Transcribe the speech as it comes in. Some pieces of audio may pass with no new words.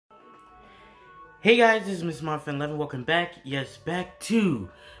Hey guys, this is Mr.Mario 11. Welcome back. Yes, back to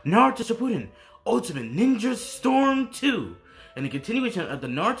Naruto Shippuden Ultimate Ninja Storm 2. And the continuation of the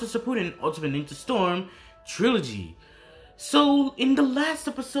Naruto Shippuden Ultimate Ninja Storm Trilogy. So, in the last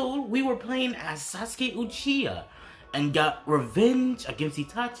episode, we were playing as Sasuke Uchiha and got revenge against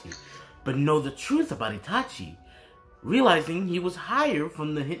Itachi. But know the truth about Itachi, realizing he was hired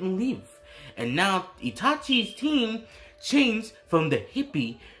from the Hidden Leaf. And now Itachi's team changed from the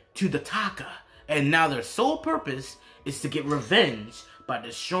hippie to the Taka. And now their sole purpose is to get revenge by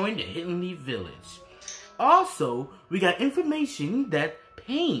destroying the Hidden Leaf village. Also, we got information that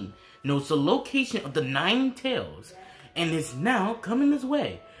Pain knows the location of the Nine Tails and is now coming his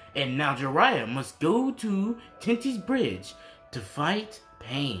way. And now Jiraiya must go to Tenchi's Bridge to fight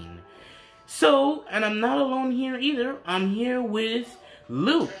Pain. So, and I'm not alone here either. I'm here with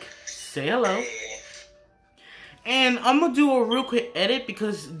Luke. Say hello. And I'm going to do a real quick edit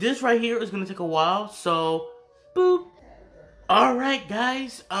because this right here is going to take a while. So, boop. Alright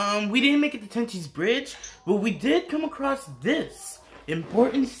guys, we didn't make it to Tenchi's Bridge, but we did come across this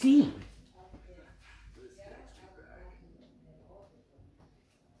important scene.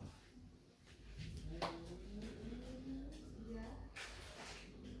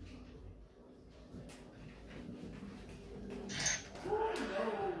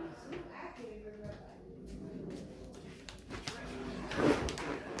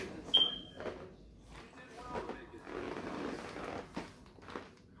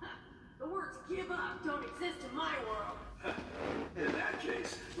 Give up don't exist in my world. In that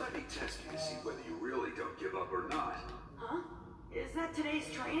case, let me test you to see whether you really don't give up or not. Huh? Is that today's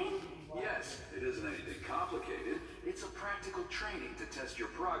training? Yes, it isn't anything complicated. It's a practical training to test your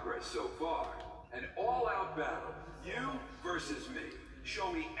progress so far. An all-out battle. You versus me. Show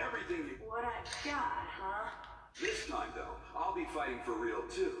me everything you... What I've got, huh? This time, though, I'll be fighting for real,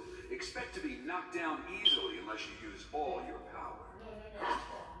 too. Expect to be knocked down easily unless you use all your power.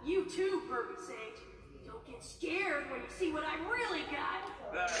 You too, Burby Sage. Don't get scared when you see what I've really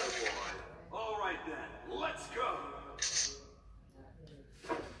got. That boy. All right then, let's go.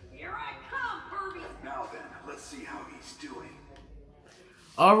 Here I come, Burby. Now then, let's see how he's doing.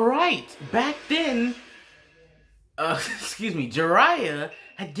 Alright, back then, Jiraiya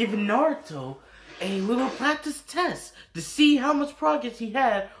had given Naruto a little practice test to see how much progress he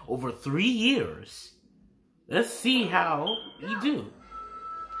had over 3 years. Let's see how he do.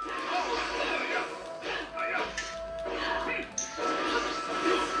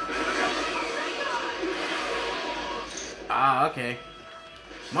 Ah, okay.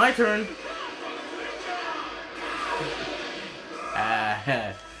 My turn.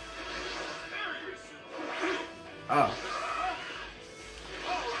 Oh.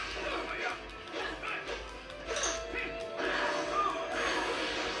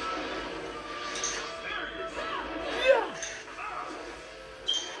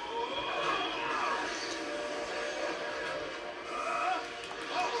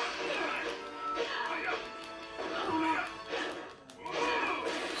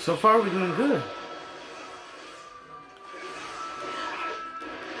 So far, we're doing good.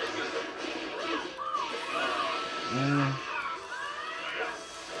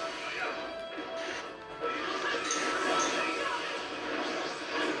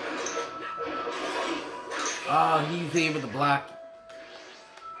 Oh, he's able to block.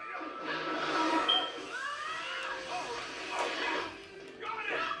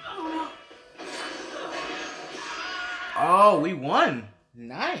 Oh, we won.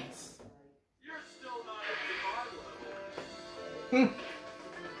 Nice. You're still not at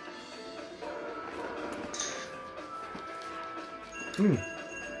the level.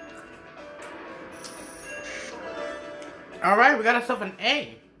 Alright, we got ourselves an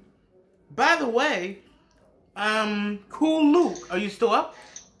A. By the way, Cool Luke, are you still up?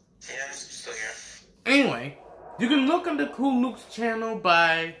 Yeah, I'm still here. Anyway, you can look under Cool Luke's channel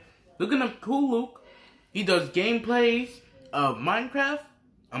by looking up Cool Luke. He does gameplays of Minecraft,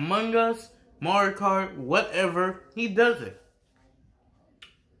 Among Us, Mario Kart, whatever. He does it.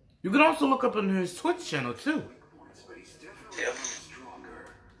 You can also look up on his Twitch channel too. But he's definitely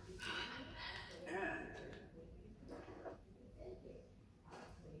stronger. And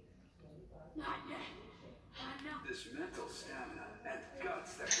Not yet. No. this mental stamina and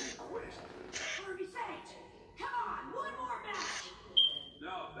guts that won't quit. Burby Sage, come on, one more match.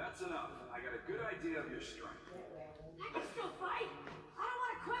 No, that's enough. I got a good idea of your strength. I can still fight. I don't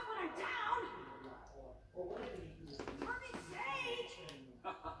want to quit when I'm down. Burby Sage.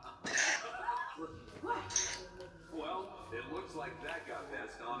 What? Well, it looks like that got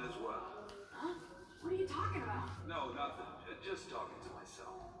passed on as well. Huh? What are you talking about? No, nothing. Just talking to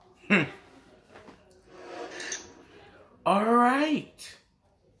myself.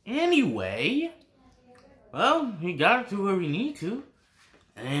 anyway, well, he got to where we need to,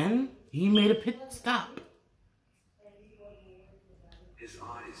 and he made a pit stop. His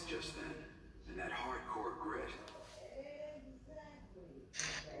eyes just then, and that hardcore grit.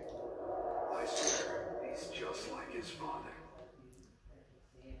 I swear, he's just like his father.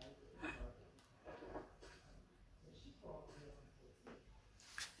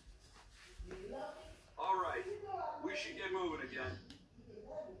 All right, we should get moving again.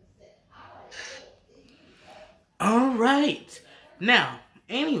 All right. Now,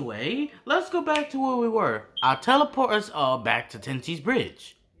 anyway, let's go back to where we were. I'll teleport us all back to Tenchi's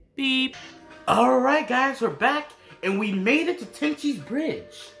Bridge. Beep. All right, guys, we're back, and we made it to Tenchi's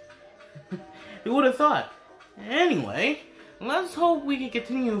Bridge. Who would have thought? Anyway, let's hope we can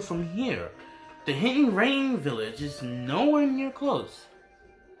continue from here. The Hidden Rain Village is nowhere near close.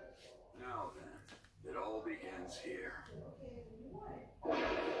 Now then, it all begins here.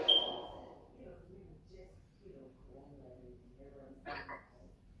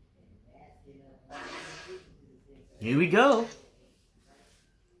 Here we go.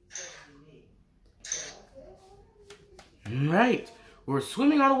 Right, we're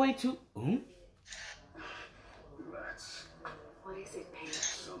swimming all the way to... That's... What is it, Pain?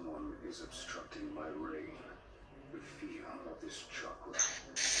 Someone is obstructing my reign. The fear of this chakra.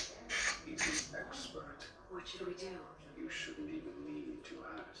 He's an expert. What should we do? You shouldn't even need to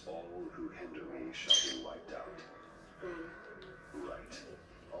ask. All who hinder me shall be wiped out. Then, Right.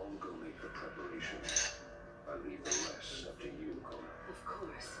 I'll go make the preparations. I leave the rest up to you, Kona. of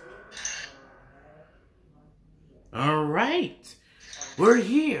course. All right, we're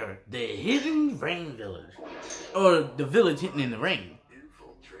here. The Hidden Rain Village. Or the village hidden in the rain.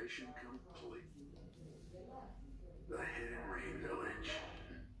 Infiltration complete. The Hidden Rain Village.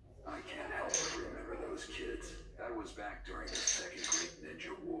 I can't help but remember those kids. That was back during the Second Great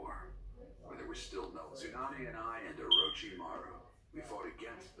Ninja War, where there was still no Tsunade and I and Orochimaru. We fought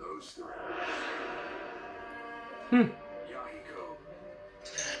against those three. Yahiko,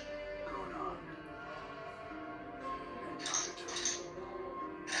 Konan, and Naruto.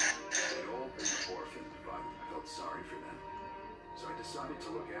 They'd all been orphaned, but I felt sorry for them. So I decided to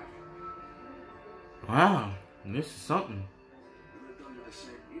look after them. Wow, this is something. We lived under the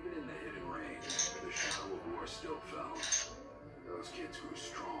same, even in the Hidden Rain, where the shadow of war still fell. Those kids grew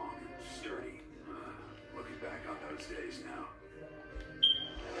strong and sturdy. Looking back on those days now.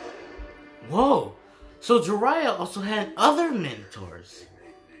 Whoa, so Jiraiya also had other mentors.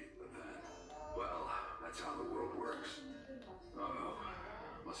 Well, that's how the world works. Uh-oh,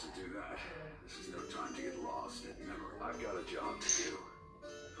 mustn't do that. This is no time to get lost in memory. I've got a job to do.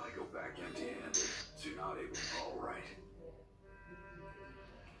 If I go back empty-handed, Tsunade will be all right.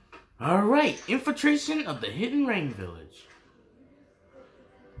 All right, infiltration of the Hidden Rain Village.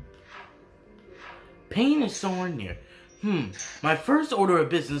 Pain is somewhere near. My first order of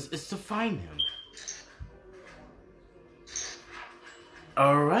business is to find him.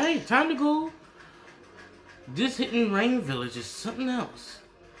 Alright, time to go. This Hidden Rain Village is something else.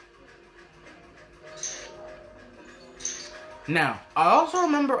 Now, I also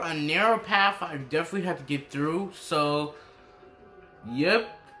remember a narrow path I definitely had to get through, so... Yep,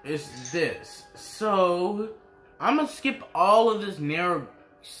 it's this. So, I'm gonna skip all of this narrow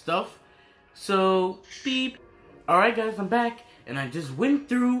stuff. So, beep. Alright guys, I'm back, and I just went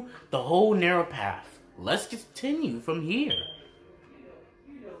through the whole narrow path. Let's continue from here.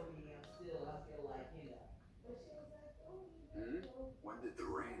 When did the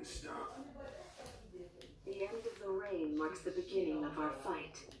rain stop? The end of the rain marks the beginning of our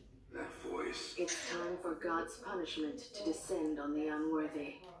fight. That voice. It's time for God's punishment to descend on the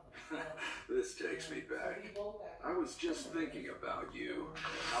unworthy. This takes me back. I was just thinking about you.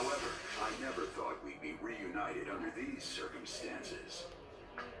 However, I never thought we'd be reunited under these circumstances.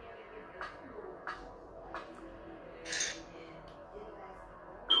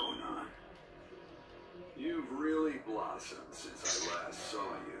 Konan, you've really blossomed since I last saw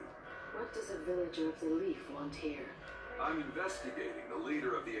you. What does a villager of the Leaf want here? I'm investigating the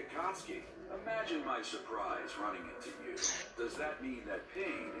leader of the Akatsuki. Imagine my surprise running into you. Does that mean that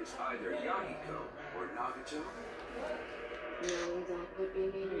Pain is either Yahiko or Nagato? Knowing that would be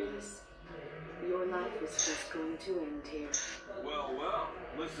meaningless. Your life is just going to end here. Well,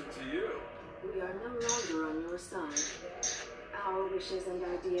 listen to you. We are no longer on your side. Our wishes and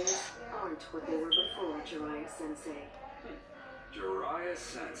ideas aren't what they were before, Jiraiya-sensei.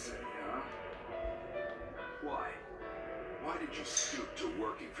 Jiraiya-sensei, huh? Why? Why did you stoop to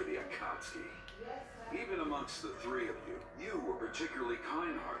working for the Akatsuki? Even amongst the three of you, you were particularly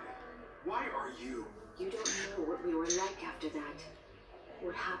kind-hearted. Why are you... You don't know what we were like after that.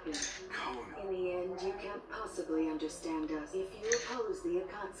 what happened. Conan. In the end, you can't possibly understand us. If you oppose the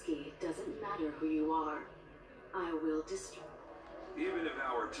Akatsuki, it doesn't matter who you are. I will destroy. Even if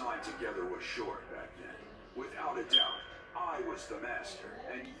our time together was short back then, without a doubt, I was the master,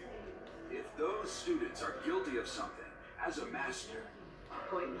 and you. If those students are guilty of something, as a master,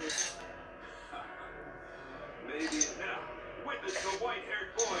 Pointless. maybe now, witness the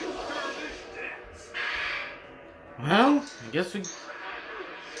white-haired boy's girlish dance. Well, I guess we.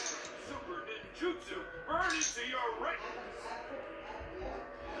 Super ninjutsu, burn into your retina.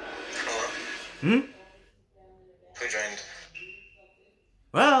 Hello? Hmm? Who joined?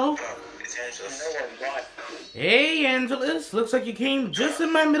 Well, Oh, it's Angelus. hey, Angelus. Looks like you came just in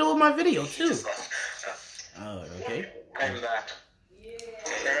my middle of my video, too. Just left. Oh, okay. I'm back.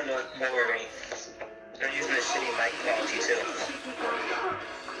 Don't worry. They're using the shitty mic quality too.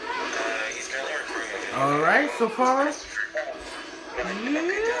 He's currently recording a video. Alright, so far. But I think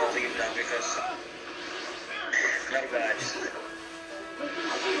I'll leave now because my bad.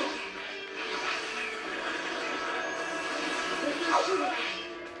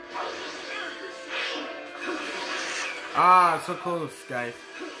 Ah, so close, guys.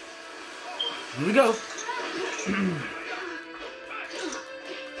 Here we go.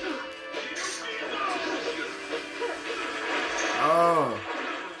 Oh.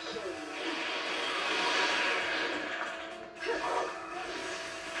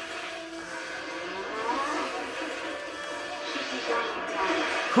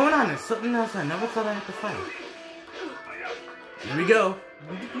 Conan is something else I never thought I had to fight. Here we go.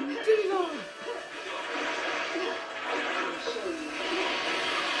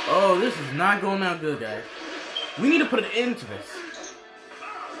 Oh, this is not going out good, guys. We need to put an end to this.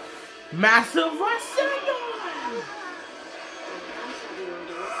 Massive Rasengan!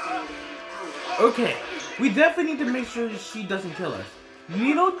 Okay, we definitely need to make sure she doesn't kill us.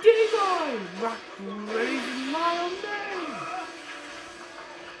 Nino Digo! Rock crazy wild name!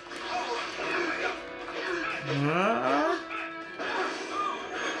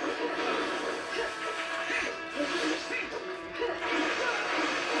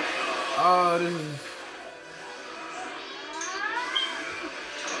 Oh, this is...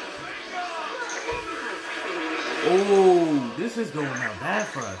 Oh, this is going out bad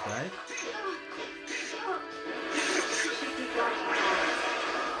for us, right?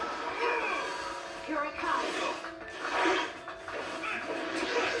 Here I come.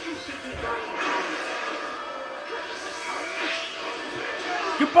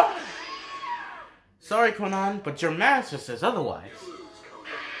 Goodbye! Sorry, Conan, but your master says otherwise.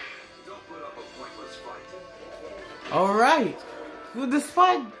 Don't put up a pointless fight. Alright. Well,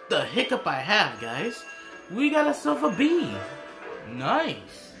 despite the hiccup I have, guys, we got ourselves a B.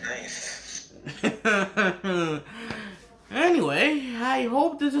 Nice. Nice. Anyway, I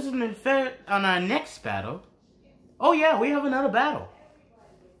hope this doesn't interfere on our next battle. Oh yeah, we have another battle.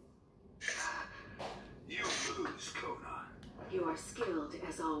 You lose, Conan. You are skilled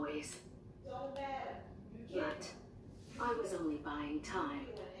as always. But I was only buying time.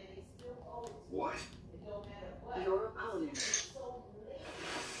 What? Your opponent.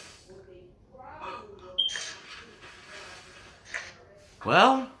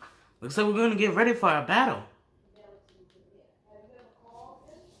 Well, looks like we're gonna get ready for our battle.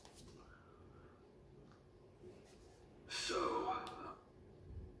 So,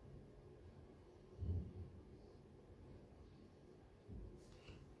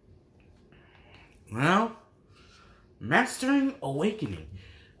 Well, Mastering Awakening.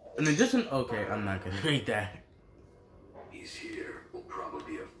 In addition, okay, I'm not gonna read that. he's here. Will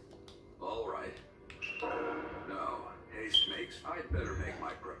probably be a... All right. No, haste makes... I'd better make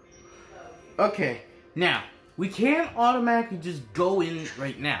my prep. Okay, now, we can't automatically just go in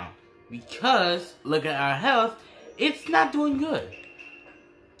right now. Because, look at our health, it's not doing good.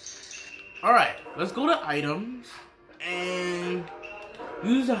 Alright, let's go to items. And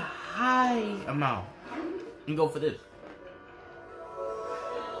use a high amount. And go for this.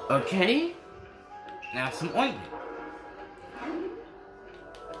 Okay. Now some ointment.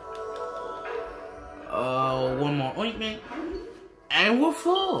 One more ointment. And we're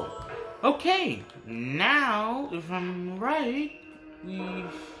full. Okay. Now, if I'm right,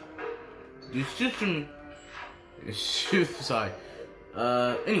 the system sorry.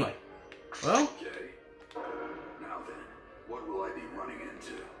 Anyway. Well, Okay. Now then, what will I be running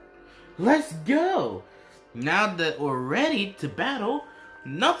into? let's go. Now that we're ready to battle,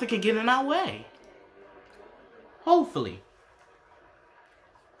 nothing can get in our way. Hopefully.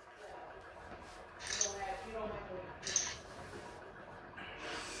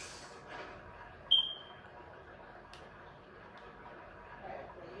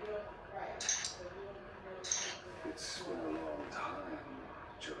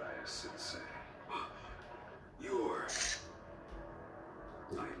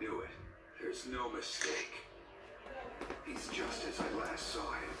 knew it. There's no mistake. He's just as I last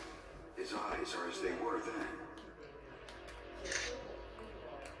saw him. His eyes are as they were then.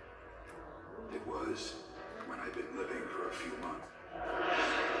 It was when I'd been living for a few months.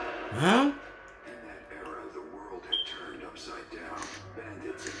 Huh? In that era, the world had turned upside down.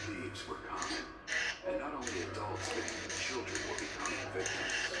 Bandits and thieves were common. And not only adults, but even children were becoming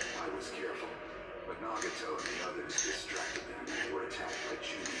victims. I was careful, but Nagato and the others distracted them and were attacked by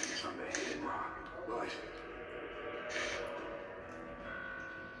Chunin from the hidden rock. But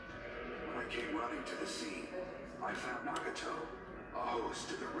when I came running to the scene, I found Nagato, a host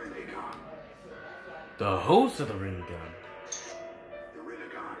to the Rinnegan. The host of the Rinnegan. The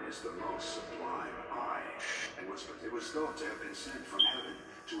Rinnegan is the most sublime eye, and it was thought to have been sent from heaven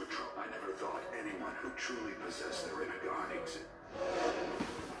to a troll. I never thought anyone who truly possessed the Rinnegan existed.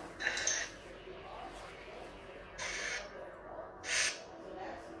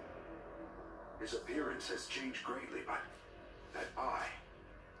 His appearance has changed greatly, but that eye.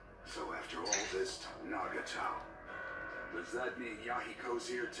 So after all this time, Nagato. Does that mean Yahiko's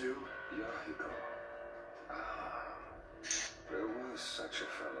here too? Yahiko. There was such a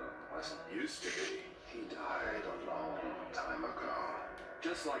fellow, wasn't used to be. He died a long time ago.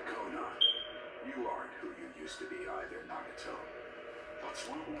 Just like Konan. You aren't who you used to be either, Nagato. What's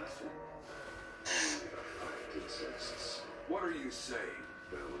wrong with it? Only the fact exists. What are you saying?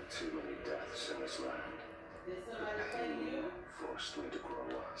 There were too many deaths in this land. The pain forced me to grow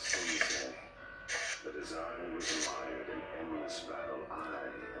up. Some say that as I was mired in endless battle, I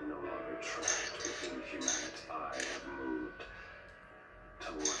am no longer trapped within humanity. I have moved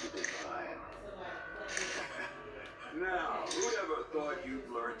toward the divine. Now, who'd ever thought you'd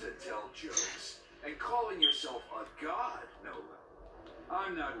learn to tell jokes? And calling yourself a god, no.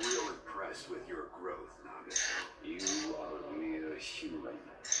 I'm not real impressed with your growth, Nagato. You are a mere human.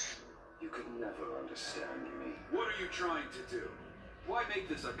 You could never understand me. What are you trying to do? Why make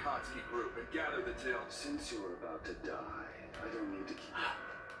this Akatsuki group and gather the tale? Since you're about to die, I don't need to keep...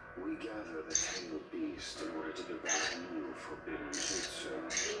 We gather the tailed beast in order to develop new forbidden jutsu.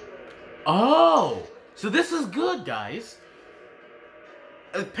 Oh, so this is good, guys.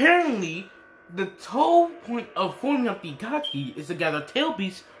 Apparently, the whole point of forming up the Akatsuki is to gather tail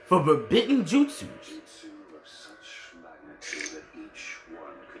beasts for forbidden jutsus. Jutsu of such magnitude that each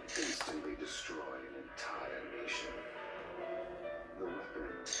one could instantly destroy an entire nation. The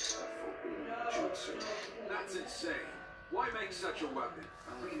weapons of forbidden jutsu. That's insane. Why make such a weapon?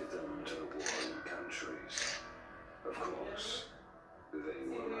 I'll give them to the warring countries. Of course, they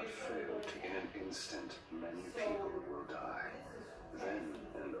will not fail to. In an instant, many people will die. Then,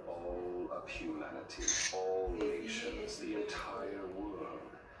 and all of humanity, all nations, the entire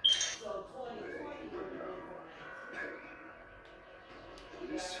world, they will know pain.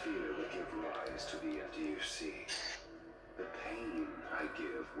 This fear will give rise to the FDUC. The pain I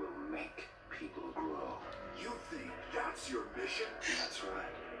give will make people grow. You think that's your mission? That's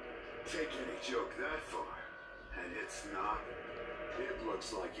right. Take any joke that far, and it's not. It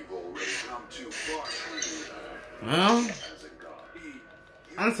looks like you've already come too far. Well, As a god,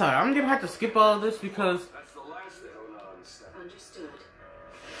 I'm sorry, I'm gonna have to skip all of this because... that's the last thing. Understood.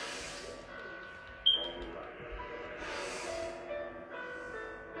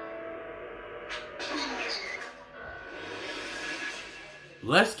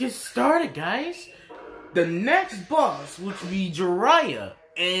 Let's get started, guys. The next boss, which will be Jiraiya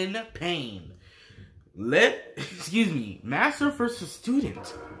in Pain. Excuse me, Master versus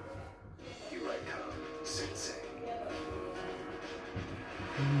Student. Here I come, Sensei.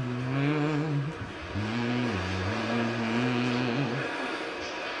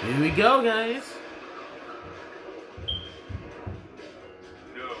 Here we go, guys.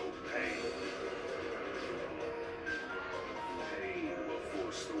 No pain. Pain will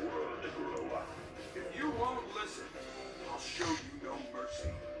force the world to grow up. If you won't listen, I'll show you no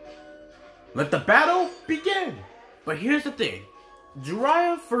mercy. Let the battle begin! But here's the thing.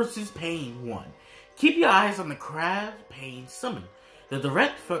 Jiraiya versus Pain 1. Keep your eyes on the crab Pain summon. The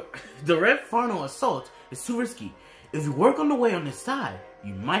direct frontal assault is too risky. If you work on the way on this side,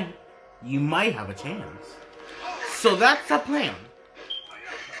 you might have a chance. So that's the plan.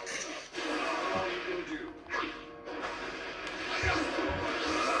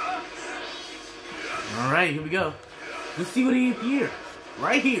 Alright, here we go. Let's see what he appears.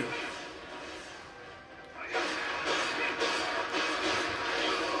 Right here.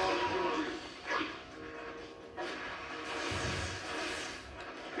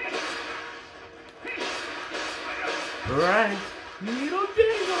 Alright. Little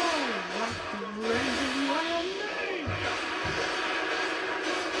dingo! Like the raisin wild name.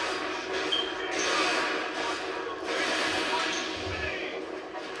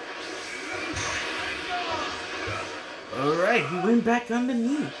 Alright, he went back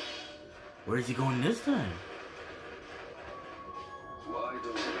underneath. Where is he going this time? Why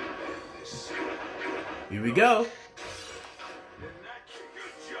don't we end this? Here we go. Good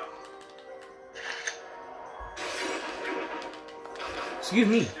job. Excuse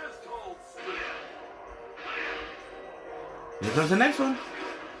me. Just hold still. Here comes the next one.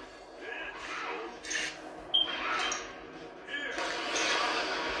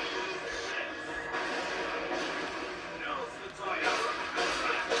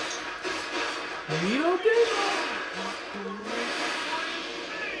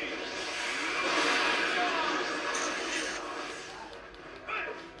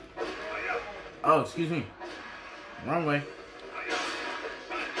 Oh, excuse me. Wrong way.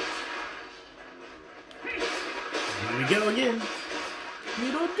 Here we go again.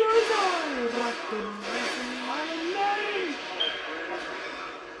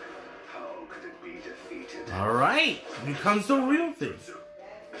 How could it be defeated? Alright, here comes the real thing.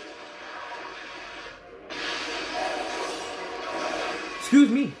 Excuse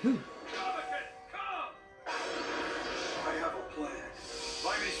me. Come! I have a plan.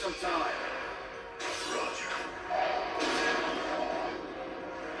 Buy me some time. Roger.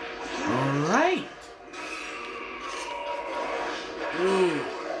 Alright. Ooh.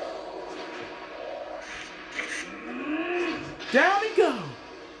 Down we go.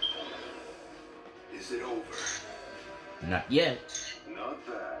 Is it over? Not yet. Not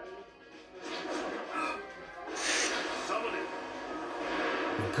bad. Summoning.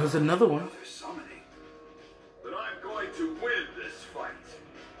 Here comes another one. Another summoning. But I'm going to win this fight.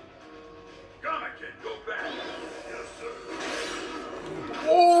 Kamakin, go back. Yes, sir.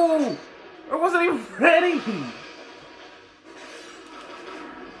 Oh! I wasn't even ready.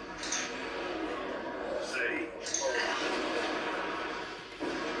 See?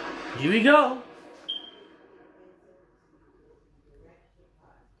 Here we go.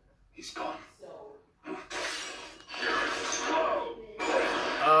 He's gone.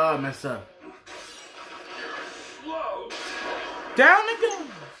 Oh, messed up. Slow. Down it goes.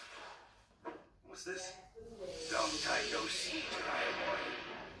 What's this? Some type no seed.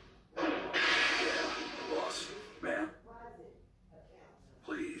 Boss, ma'am.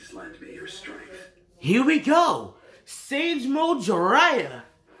 Please lend me your strength. Here we go. Sage Mode Jiraiya.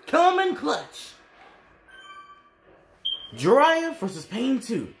 Come in clutch. Jiraiya versus Pain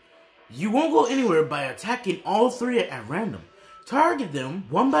 2. You won't go anywhere by attacking all three at random. Target them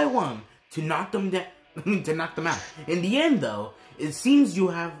one by one to knock them down. To knock them out. In the end, though, it seems you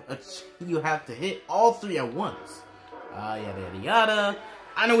have to hit all three at once. Yada yada yada.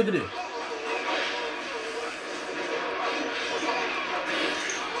 I know what to do.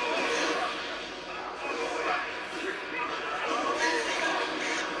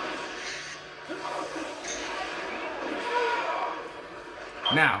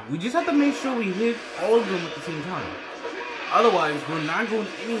 Now, we just have to make sure we hit all of them at the same time. Otherwise, we're not going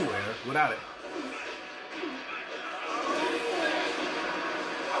anywhere without it.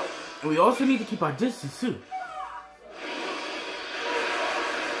 And we also need to keep our distance, too.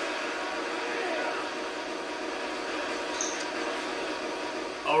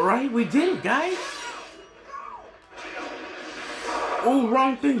 Alright, we did it, guys. Oh,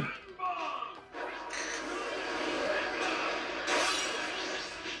 wrong thing.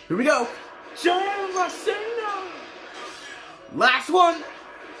 Here we go. Giant Rasengan. Last one.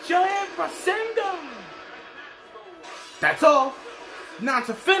 Giant Rasengan. That's all. Now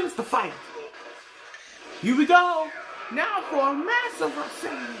to finish the fight. Here we go. Now for a massive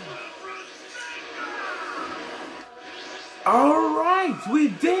Rasengan. Alright, we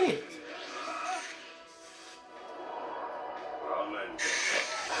did it.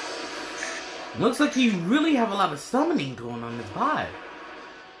 Looks like you really have a lot of summoning going on this vibe.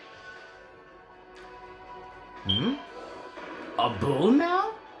 A bull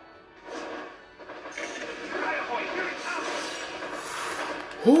now?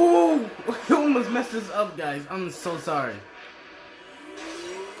 Oh, I almost messed this up, guys. I'm so sorry.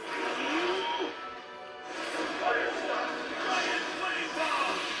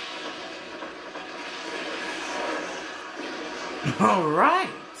 All right.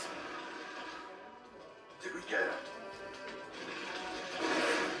 Did we get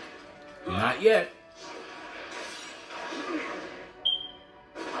him? Not yet.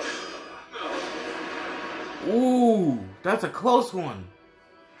 Ooh, that's a close one.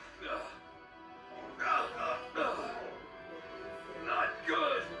 Not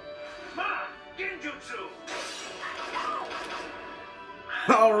good. Ma, Genjutsu.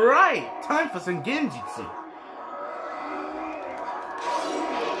 All right, time for some Genjutsu.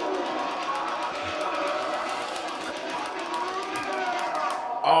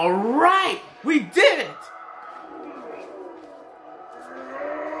 All right, we did it.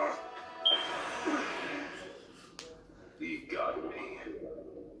 He got me.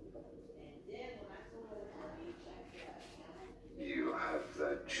 You have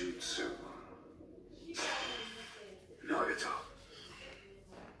that jutsu. Naruto.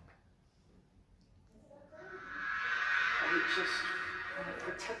 I just want to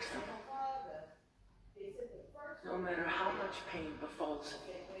protect them. No matter how much pain befalls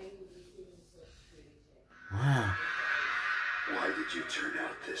me. Wow. Why did you turn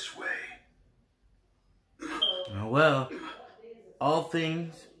out this way? Oh, well, all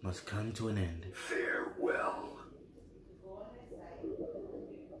things must come to an end. Farewell.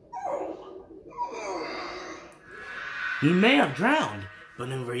 He may have drowned, but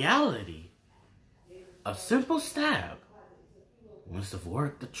in reality, a simple stab must have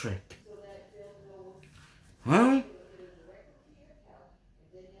worked the trick. Well,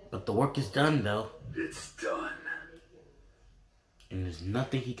 but the work is done, though. It's done. And there's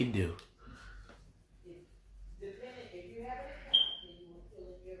nothing he can do.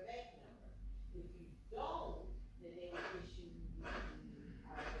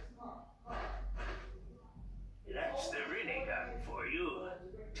 That's the renegade for you.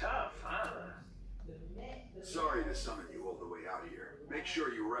 Tough, huh? Sorry to summon you all the way out here. Make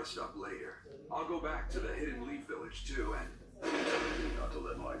sure you rest up later. I'll go back to the Hidden Leaf Village too, and not to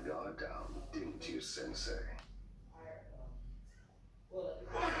let my guard down, didn't you, Sensei?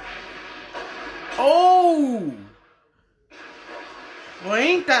 Oh! Well,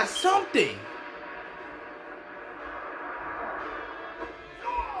 ain't that something?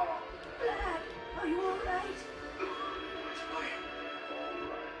 Dad, are you all right?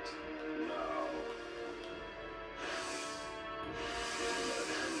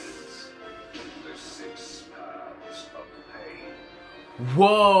 The 6 paths of pain.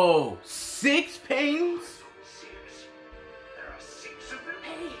 Whoa! 6 pains? 6. There are 6 of them?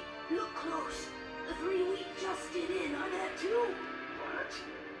 Hey, look close. The 3 we just did in are there too. What?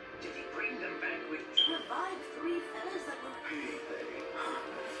 Did he bring them back with Revived 3 fellas that were... Hey,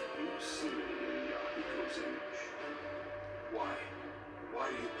 you see Yahiko's image. Why? Why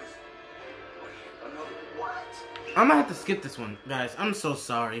do you... Wait, another... What? I'm gonna have to skip this one, guys. I'm so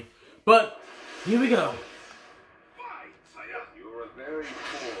sorry. But, here we go. You're a very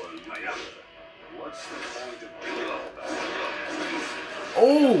poor leader. What's the point of doing all that?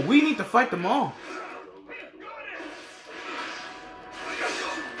 Oh, we need to fight them all.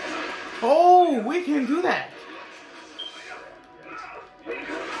 Oh, we can do that.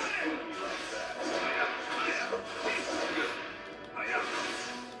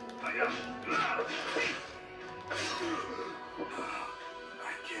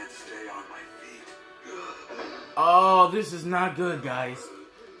 I can't stay on my feet. Oh, this is not good, guys.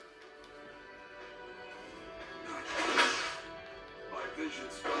 My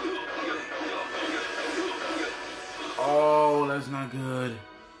vision's Oh, that's not good.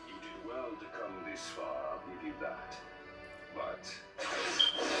 You did well to come this far, I'll give you that. But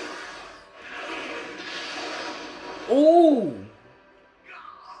Oh!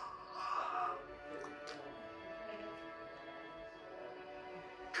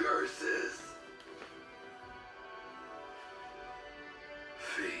 curses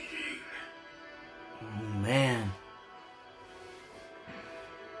fading. Oh, man.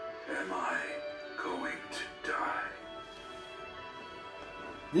 Am I going to die?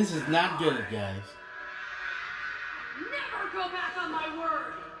 This is not good, guys. Never go back on my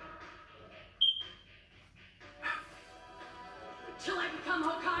word! Until I become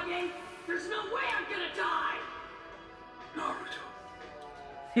Hokage, there's no way I'm gonna die!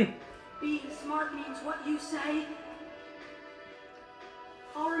 Naruto. Being smart means what you say.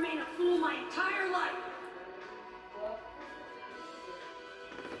 I'll remain a fool my entire life.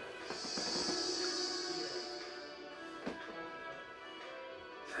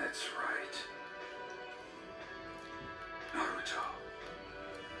 That's right. Naruto.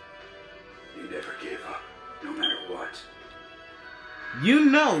 You never gave up, no matter what. You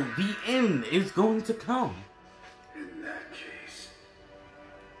know the end is going to come. In that case,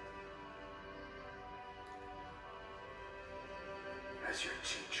 as your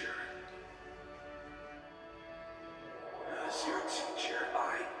teacher,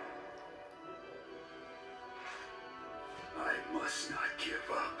 I must not give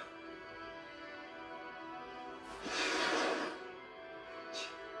up.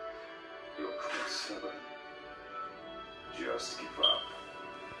 You're quite stubborn. Just give up.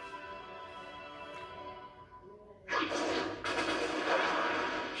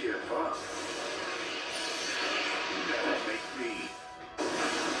 Give up. That'll make me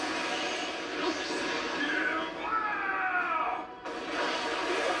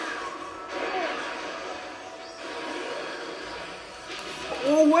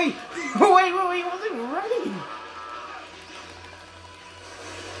wait, it wasn't right.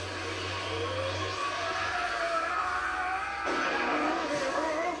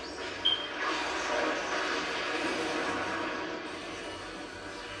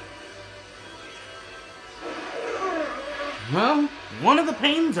 Well, one of the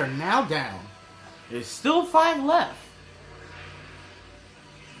pains are now down. There's still 5 left.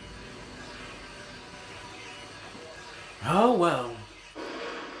 Oh well.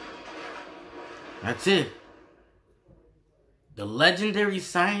 That's it. The legendary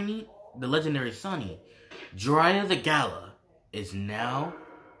Sonny, Jiraiya the Gala, is now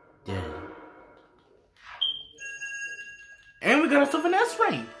dead. And we got ourselves an S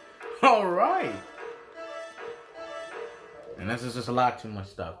rank. Alright. And this is just a lot too much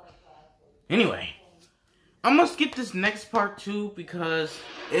stuff. Anyway, I'm gonna skip this next part too because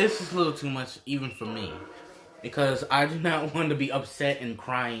it's just a little too much even for me. Because I do not want to be upset and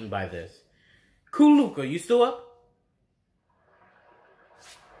crying by this. Cool, Luca, you still up?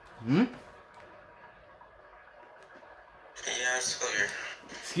 Yeah, I'm still here.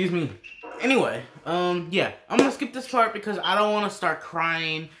 Excuse me. Anyway, yeah, I'm gonna skip this part because I don't want to start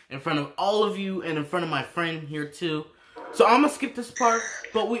crying in front of all of you and in front of my friend here too. So I'm gonna skip this part,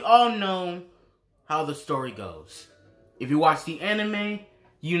 but we all know how the story goes. If you watch the anime,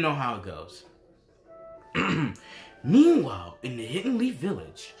 you know how it goes. Meanwhile, in the Hidden Leaf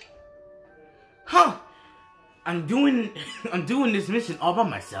Village. Huh? I'm doing this mission all by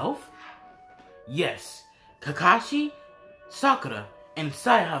myself? Yes. Kakashi, Sakura, and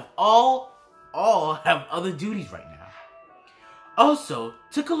Sai have all have other duties right now. Also,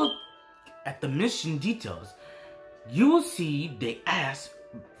 take a look at the mission details. You will see they ask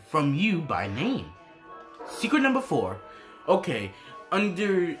from you by name. Secret number 4. Okay,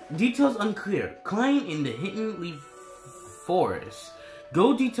 under details unclear. Client in the Hidden Leaf Forest.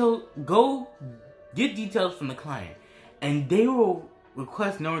 Go get details from the client, and they will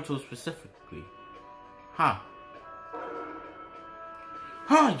request Naruto specifically. Huh,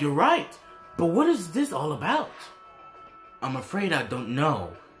 you're right. But what is this all about? I'm afraid I don't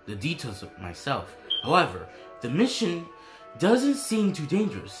know the details of myself. However, the mission doesn't seem too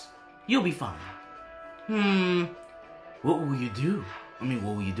dangerous. You'll be fine. What will you do?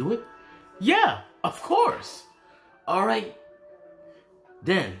 Will you do it? Yeah, of course. Alright.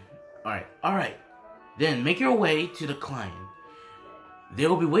 Then make your way to the client. They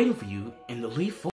will be waiting for you in the Leaf Forest.